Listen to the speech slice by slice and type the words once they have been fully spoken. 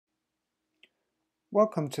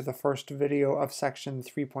Welcome to the first video of section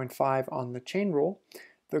 3.5 on the chain rule.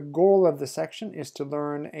 The goal of the section is to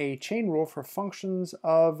learn a chain rule for functions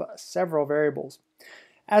of several variables.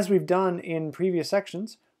 As we've done in previous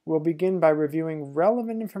sections, we'll begin by reviewing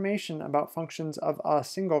relevant information about functions of a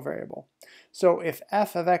single variable. So if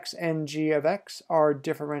f of x and g of x are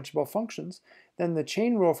differentiable functions, then the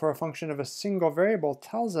chain rule for a function of a single variable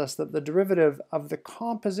tells us that the derivative of the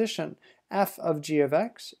composition f of g of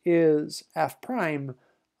x is f prime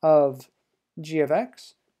of g of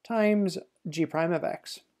x times g prime of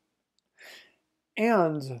x.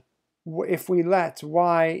 And if we let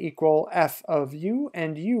y equal f of u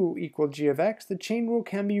and u equal g of x, the chain rule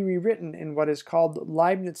can be rewritten in what is called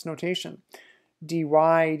Leibniz notation. dy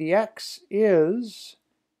dx is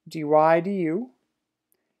dy du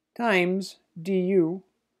times du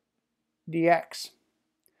dx.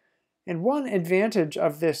 And one advantage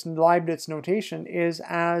of this Leibniz notation is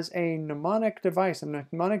as a mnemonic device. A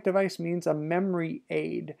mnemonic device means a memory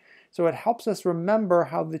aid. So it helps us remember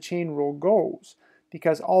how the chain rule goes.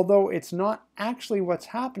 Because although it's not actually what's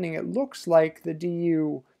happening, it looks like the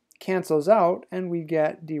du cancels out and we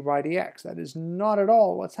get dy dx. That is not at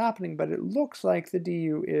all what's happening, but it looks like the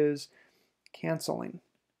du is canceling.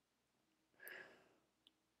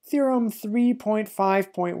 Theorem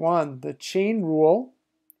 3.5.1, the chain rule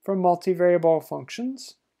for multivariable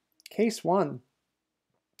functions. Case 1.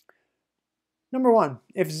 Number 1,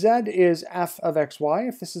 if z is f of xy,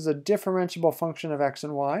 if this is a differentiable function of x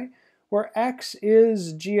and y, where x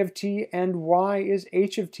is g of t and y is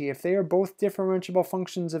h of t, if they are both differentiable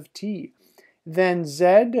functions of t, then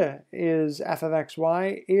z is f of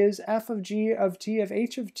xy is f of g of t of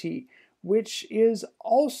h of t, which is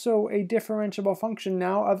also a differentiable function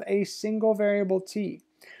now of a single variable t.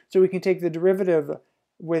 So we can take the derivative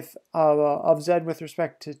of z with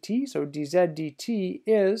respect to t, so dz dt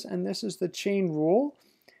is, and this is the chain rule,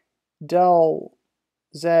 del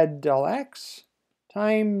z del x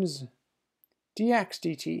times dx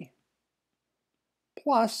dt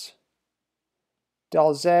plus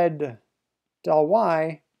del z del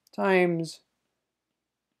y times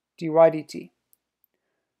dy dt.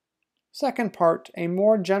 Second part, a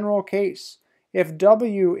more general case. If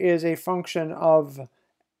w is a function of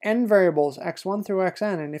n variables, x1 through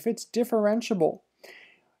xn, and if it's differentiable,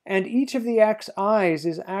 and each of the xi's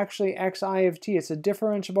is actually xi of t, it's a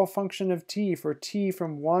differentiable function of t for t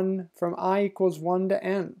from I equals 1 to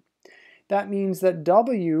n. That means that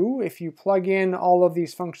w, if you plug in all of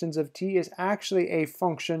these functions of t, is actually a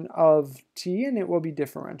function of t, and it will be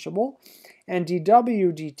differentiable. And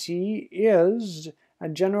dw dt is a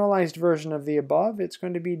generalized version of the above. It's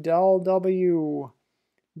going to be del w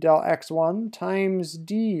del x1 times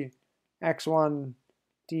dx1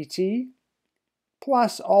 dt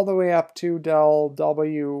plus all the way up to del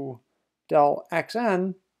w del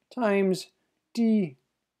xn times dxn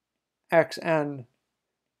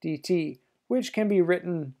dt, which can be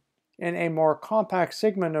written in a more compact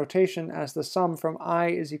sigma notation as the sum from I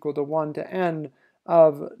is equal to 1 to n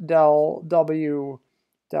of del w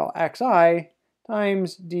del xi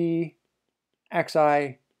times dxi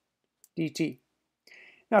dt.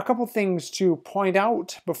 Now, a couple things to point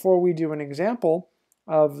out before we do an example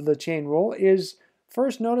of the chain rule is,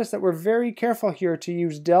 first, notice that we're very careful here to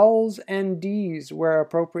use del's and d's where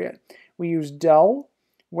appropriate. We use del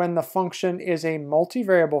when the function is a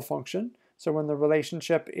multivariable function, so when the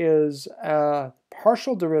relationship is a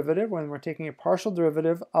partial derivative, when we're taking a partial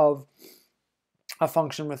derivative of a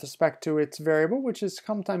function with respect to its variable, which is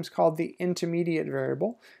sometimes called the intermediate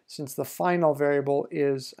variable, since the final variable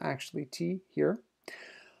is actually t here.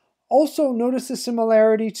 Also, notice the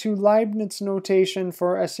similarity to Leibniz notation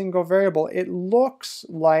for a single variable. It looks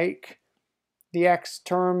like the x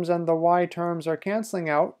terms and the y terms are canceling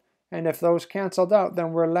out, and if those canceled out,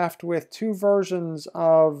 then we're left with two versions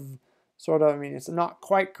of it's not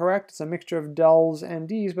quite correct, it's a mixture of del's and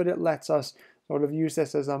d's, but it lets us sort of use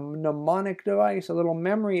this as a mnemonic device, a little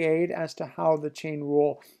memory aid as to how the chain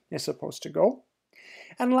rule is supposed to go.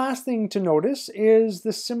 And last thing to notice is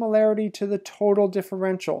the similarity to the total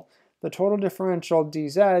differential. The total differential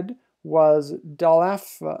dz was del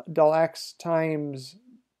f del x times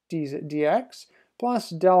dx plus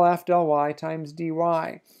del f del y times dy.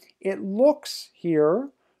 It looks here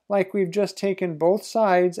like we've just taken both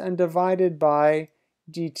sides and divided by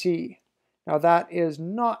dt. Now that is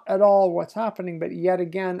not at all what's happening, but yet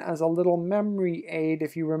again, as a little memory aid,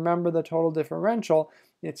 if you remember the total differential,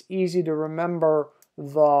 it's easy to remember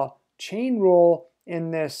the chain rule in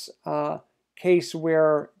this case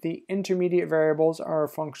where the intermediate variables are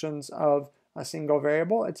functions of a single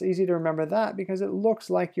variable. It's easy to remember that because it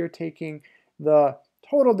looks like you're taking the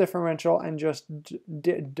total differential and just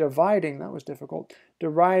dividing, that was difficult,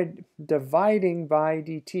 dividing by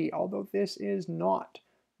dt, although this is not.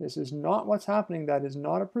 This is not what's happening. That is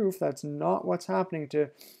not a proof. That's not what's happening to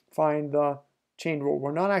find the chain rule.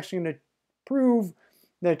 We're not actually going to prove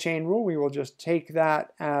the chain rule. We will just take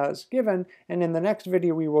that as given, and in the next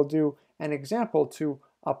video we will do an example to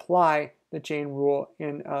apply the chain rule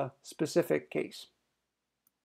in a specific case.